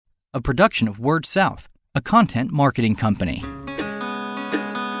a production of Word South, a content marketing company.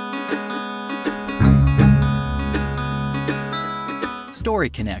 Story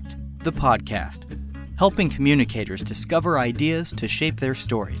Connect, the podcast, helping communicators discover ideas to shape their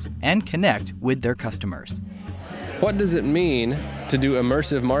stories and connect with their customers. What does it mean to do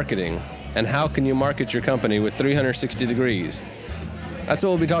immersive marketing, and how can you market your company with 360 degrees? That's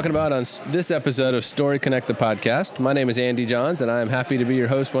what we'll be talking about on this episode of Story Connect, the podcast. My name is Andy Johns, and I am happy to be your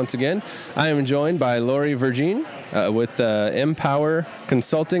host once again. I am joined by Lori Vergine with Empower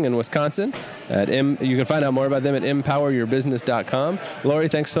Consulting in Wisconsin. You can find out more about them at empoweryourbusiness.com. Lori,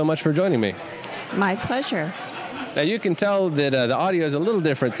 thanks so much for joining me. My pleasure. Now, you can tell that the audio is a little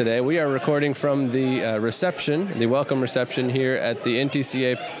different today. We are recording from the reception, the welcome reception here at the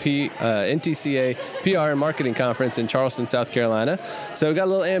NTCA PR and Marketing Conference in Charleston, South Carolina. So we've got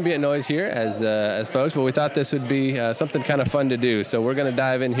a little ambient noise here as folks, but we thought this would be something kind of fun to do. So we're going to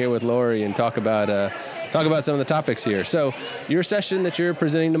dive in here with Lori and talk about some of the topics here. So your session that you're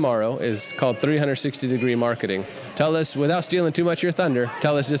presenting tomorrow is called 360-degree marketing. Tell us, without stealing too much of your thunder,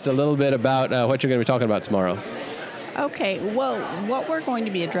 tell us just a little bit about what you're going to be talking about tomorrow. Okay, well, what we're going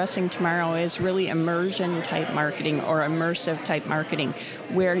to be addressing tomorrow is really immersion-type marketing or immersive-type marketing,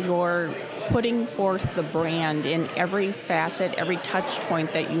 where you're putting forth the brand in every facet, every touch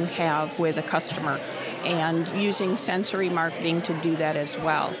point that you have with a customer, and using sensory marketing to do that as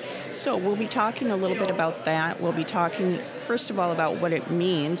well. So we'll be talking a little bit about that. We'll be talking, first of all, about what it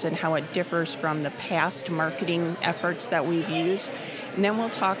means and how it differs from the past marketing efforts that we've used. And then we'll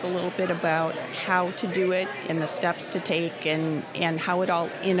talk a little bit about how to do it and the steps to take and how it all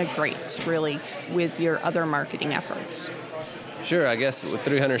integrates, really, with your other marketing efforts. Sure, I guess with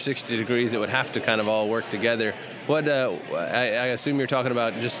 360 degrees, it would have to kind of all work together. What I assume you're talking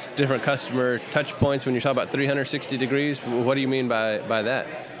about just different customer touch points when you talk about 360 degrees. What do you mean by that?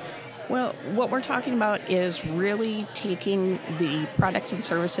 Well, what we're talking about is really taking the products and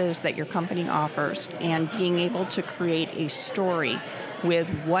services that your company offers and being able to create a story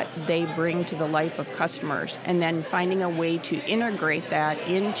with what they bring to the life of customers, and then finding a way to integrate that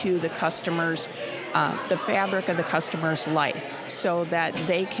into the customer's, the fabric of the customer's life, so that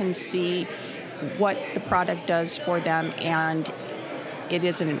they can see what the product does for them, and it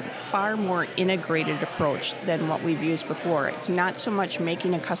is a far more integrated approach than what we've used before. It's not so much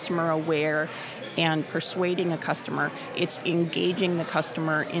making a customer aware and persuading a customer. It's engaging the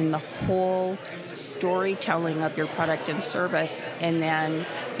customer in the whole storytelling of your product and service. And then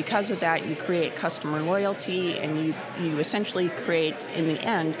because of that, you create customer loyalty, and you essentially create, in the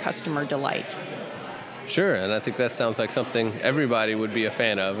end, customer delight. Sure, and I think that sounds like something everybody would be a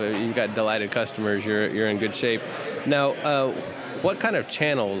fan of. You've got delighted customers, you're in good shape. Now, what kind of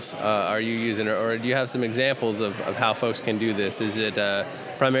channels are you using, or do you have some examples of how folks can do this? Is it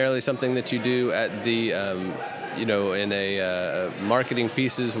primarily something that you do at the, in a marketing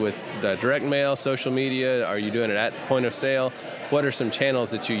pieces with direct mail, social media? Are you doing it at point of sale? What are some channels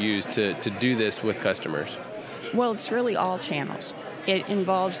that you use to do this with customers? Well, it's really all channels. It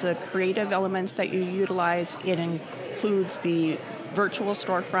involves the creative elements that you utilize. It includes the virtual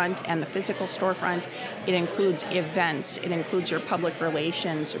storefront and the physical storefront. It includes events. It includes your public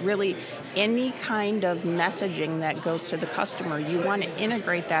relations. Really, any kind of messaging that goes to the customer, you want to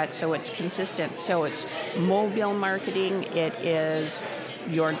integrate that so it's consistent. So it's mobile marketing. It is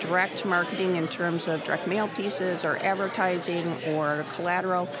your direct marketing in terms of direct mail pieces or advertising or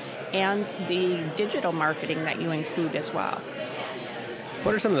collateral, and the digital marketing that you include as well.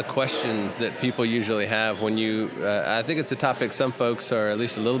 What are some of the questions that people usually have when I think it's a topic some folks are at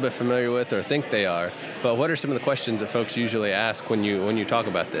least a little bit familiar with or think they are, but what are some of the questions that folks usually ask when you talk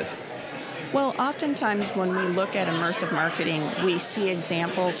about this? Well, oftentimes when we look at immersive marketing, we see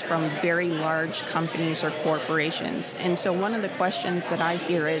examples from very large companies or corporations. And so one of the questions that I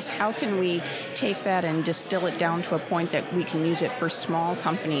hear is, how can we take that and distill it down to a point that we can use it for small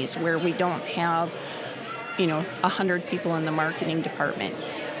companies where we don't have 100 people in the marketing department?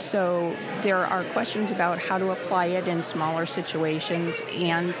 So there are questions about how to apply it in smaller situations,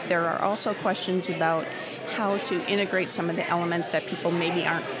 and there are also questions about how to integrate some of the elements that people maybe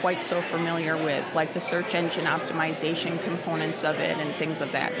aren't quite so familiar with, like the search engine optimization components of it and things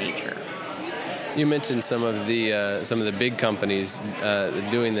of that nature. You mentioned some of the big companies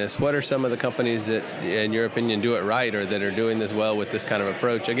doing this. What are some of the companies that, in your opinion, do it right or that are doing this well with this kind of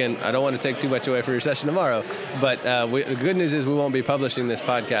approach? Again, I don't want to take too much away from your session tomorrow, but the good news is we won't be publishing this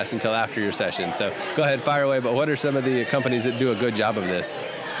podcast until after your session. So go ahead, fire away. But what are some of the companies that do a good job of this?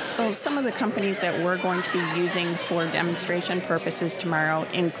 Well, some of the companies that we're going to be using for demonstration purposes tomorrow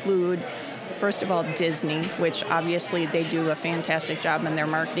include first of all, Disney, which obviously they do a fantastic job in their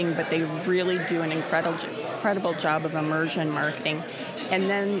marketing, but they really do an incredible job of immersion marketing. And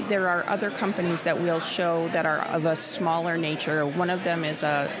then there are other companies that we'll show that are of a smaller nature. One of them is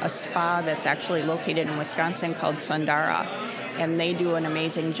a spa that's actually located in Wisconsin called Sundara, and they do an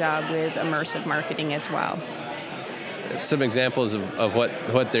amazing job with immersive marketing as well. Some examples of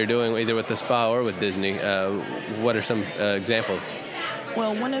what they're doing, either with the spa or with Disney. What are some examples?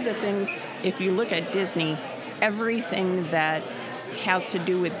 Well, one of the things, if you look at Disney, everything that has to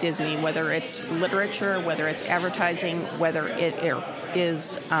do with Disney, whether it's literature, whether it's advertising, whether it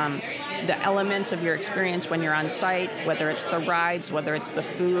is the elements of your experience when you're on site, whether it's the rides, whether it's the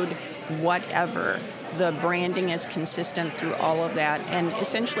food, whatever, the branding is consistent through all of that. And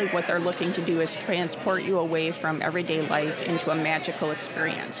essentially what they're looking to do is transport you away from everyday life into a magical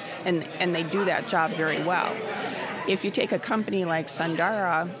experience. And they do that job very well. If you take a company like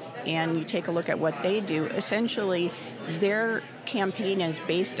Sundara and you take a look at what they do, essentially their campaign is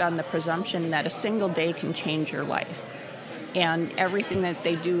based on the presumption that a single day can change your life. And everything that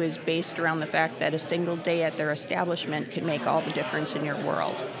they do is based around the fact that a single day at their establishment can make all the difference in your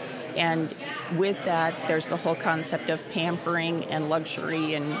world. And with that, there's the whole concept of pampering and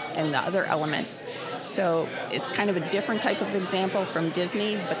luxury and the other elements. So it's kind of a different type of example from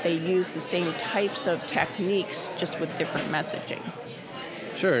Disney, but they use the same types of techniques, just with different messaging.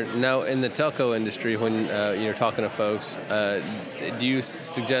 Sure. Now, in the telco industry, when you're talking to folks, do you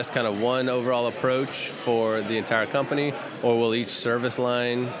suggest kind of one overall approach for the entire company, or will each service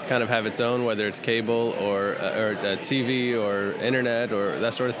line kind of have its own, whether it's cable or TV or internet or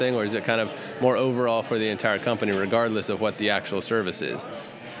that sort of thing, or is it kind of more overall for the entire company, regardless of what the actual service is?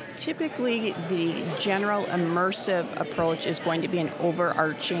 Typically, the general immersive approach is going to be an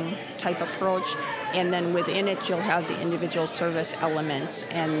overarching type approach, and then within it you'll have the individual service elements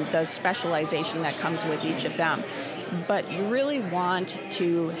and the specialization that comes with each of them. But you really want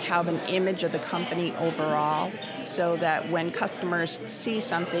to have an image of the company overall so that when customers see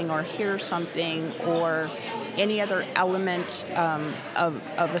something or hear something or any other element of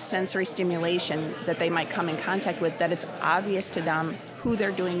a sensory stimulation that they might come in contact with, that it's obvious to them who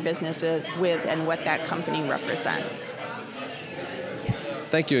they're doing business with and what that company represents.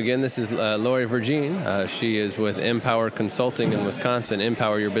 Thank you again. This is Lori Vergine. She is with Empower Consulting in Wisconsin.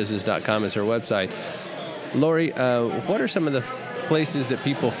 EmpowerYourBusiness.com is her website. Lori, what are some of the places that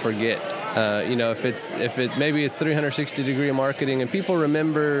people forget? Maybe it's 360 degree marketing and people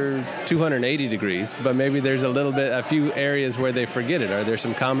remember 280 degrees, but maybe there's a few areas where they forget it. Are there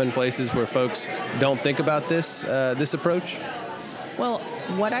some common places where folks don't think about this approach? Well,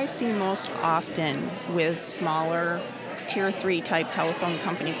 what I see most often with smaller Tier 3 type telephone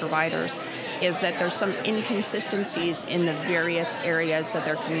company providers is that there's some inconsistencies in the various areas of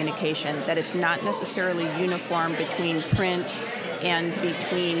their communication, that it's not necessarily uniform between print and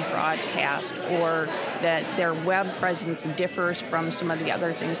between broadcast, or that their web presence differs from some of the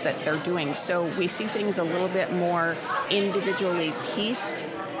other things that they're doing. So we see things a little bit more individually pieced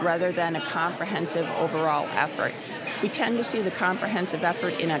rather than a comprehensive overall effort. We tend to see the comprehensive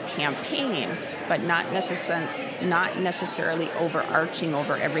effort in a campaign, but not necessarily overarching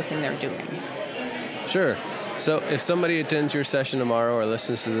over everything they're doing. Sure. So if somebody attends your session tomorrow or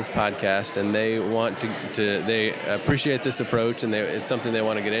listens to this podcast and they want they appreciate this approach and it's something they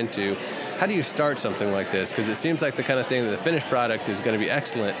want to get into, how do you start something like this? Because it seems like the kind of thing that the finished product is going to be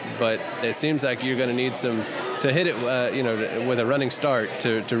excellent, but it seems like you're going to need to hit it, with a running start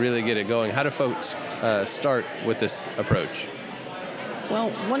to really get it going. How do folks start with this approach? Well,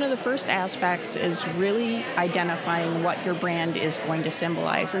 one of the first aspects is really identifying what your brand is going to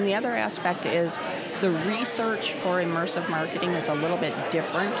symbolize. And the other aspect is the research for immersive marketing is a little bit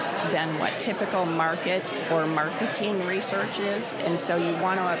different than what typical market or marketing research is. And so you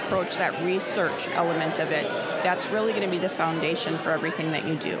want to approach that research element of it. That's really going to be the foundation for everything that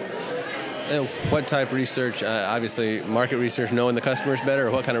you do. What type of research? Obviously, market research, knowing the customers better,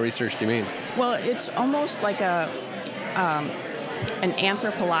 or what kind of research do you mean? Well, it's almost like an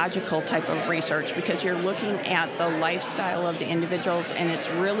anthropological type of research, because you're looking at the lifestyle of the individuals and it's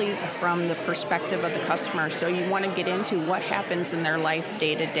really from the perspective of the customer. So you want to get into what happens in their life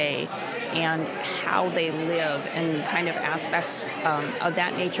day to day and how they live and kind of aspects of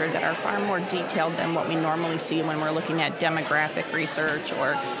that nature that are far more detailed than what we normally see when we're looking at demographic research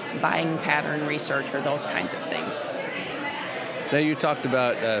or buying pattern research or those kinds of things. Now, you talked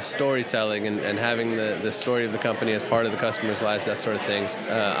about storytelling and having the story of the company as part of the customers' lives, that sort of things.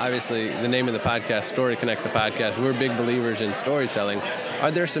 Obviously, the name of the podcast, Story Connect the Podcast, we're big believers in storytelling.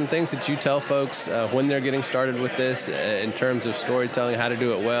 Are there some things that you tell folks when they're getting started with this in terms of storytelling, how to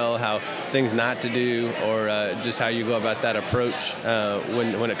do it well, how things not to do, or just how you go about that approach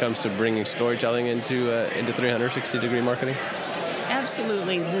when it comes to bringing storytelling into 360-degree marketing?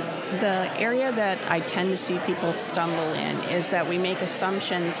 Absolutely. The area that I tend to see people stumble in is that we make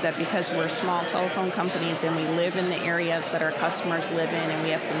assumptions that because we're small telephone companies and we live in the areas that our customers live in and we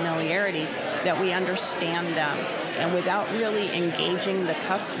have familiarity, that we understand them. And without really engaging the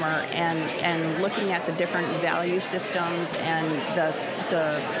customer and looking at the different value systems and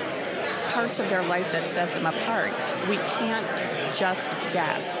the parts of their life that set them apart, we can't just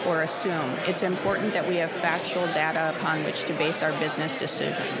guess or assume. It's important that we have factual data upon which to base our business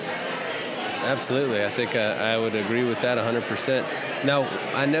decisions. Absolutely. I think I would agree with that 100%. Now,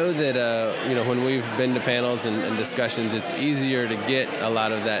 I know that when we've been to panels and discussions, it's easier to get a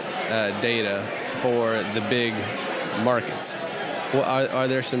lot of that data for the big markets. Well, are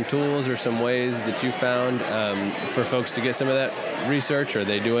there some tools or some ways that you found for folks to get some of that research? Are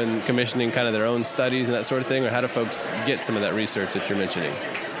they commissioning kind of their own studies and that sort of thing? Or how do folks get some of that research that you're mentioning?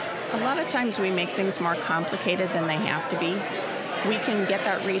 A lot of times we make things more complicated than they have to be. We can get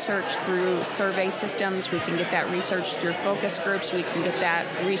that research through survey systems. We can get that research through focus groups. We can get that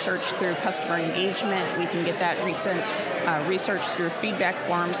research through customer engagement. We can get that research through feedback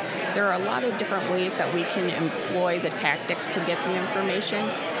forms. There are a lot of different ways that we can employ the tactics to get the information.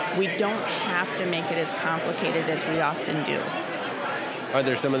 We don't have to make it as complicated as we often do. Are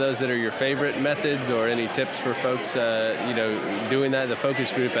there some of those that are your favorite methods, or any tips for folks, doing that? The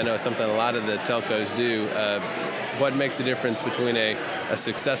focus group, I know, is something a lot of the telcos do. What makes the difference between a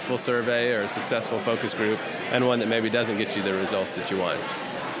successful survey or a successful focus group and one that maybe doesn't get you the results that you want?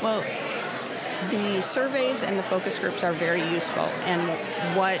 Well, the surveys and the focus groups are very useful, and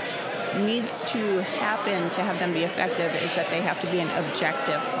what needs to happen to have them be effective is that they have to be an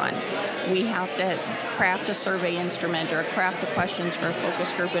objective one. We have to craft a survey instrument or craft the questions for a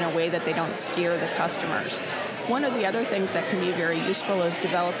focus group in a way that they don't steer the customers. One of the other things that can be very useful is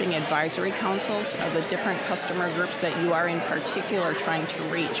developing advisory councils of the different customer groups that you are in particular trying to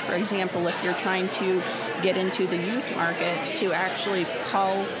reach. For example, if you're trying to get into the youth market, to actually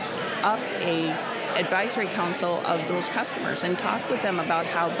call up a advisory council of those customers and talk with them about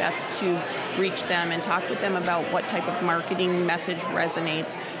how best to reach them, and talk with them about what type of marketing message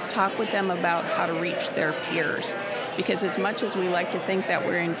resonates, talk with them about how to reach their peers. Because as much as we like to think that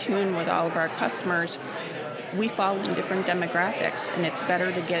we're in tune with all of our customers, we fall in different demographics, and it's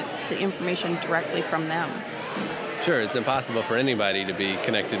better to get the information directly from them. Sure, it's impossible for anybody to be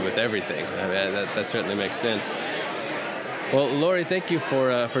connected with everything. I mean, that certainly makes sense. Well, Lori, thank you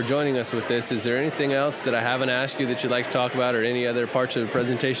for joining us with this. Is there anything else that I haven't asked you that you'd like to talk about, or any other parts of the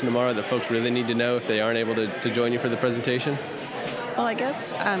presentation tomorrow that folks really need to know if they aren't able to join you for the presentation? Well, I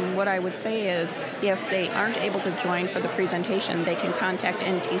guess what I would say is if they aren't able to join for the presentation, they can contact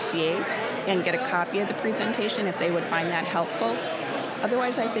NTCA and get a copy of the presentation if they would find that helpful.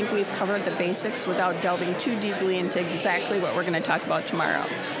 Otherwise, I think we've covered the basics without delving too deeply into exactly what we're going to talk about tomorrow.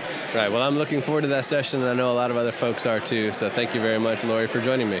 Right. Well, I'm looking forward to that session, and I know a lot of other folks are too. So thank you very much, Lori, for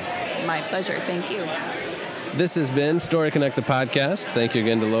joining me. My pleasure. Thank you. This has been Story Connect the podcast. Thank you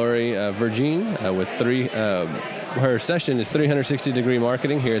again to Lori Virgin with her session is 360-degree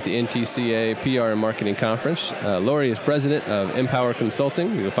marketing here at the NTCA PR and Marketing Conference. Lori is president of Empower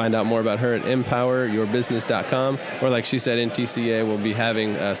Consulting. You can find out more about her at empoweryourbusiness.com, or like she said, NTCA will be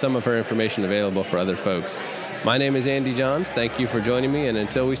having some of her information available for other folks. My name is Andy Johns. Thank you for joining me, and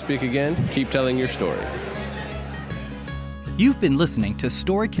until we speak again, keep telling your story. You've been listening to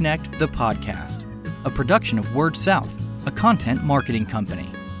Story Connect the podcast, a production of Word South, a content marketing company.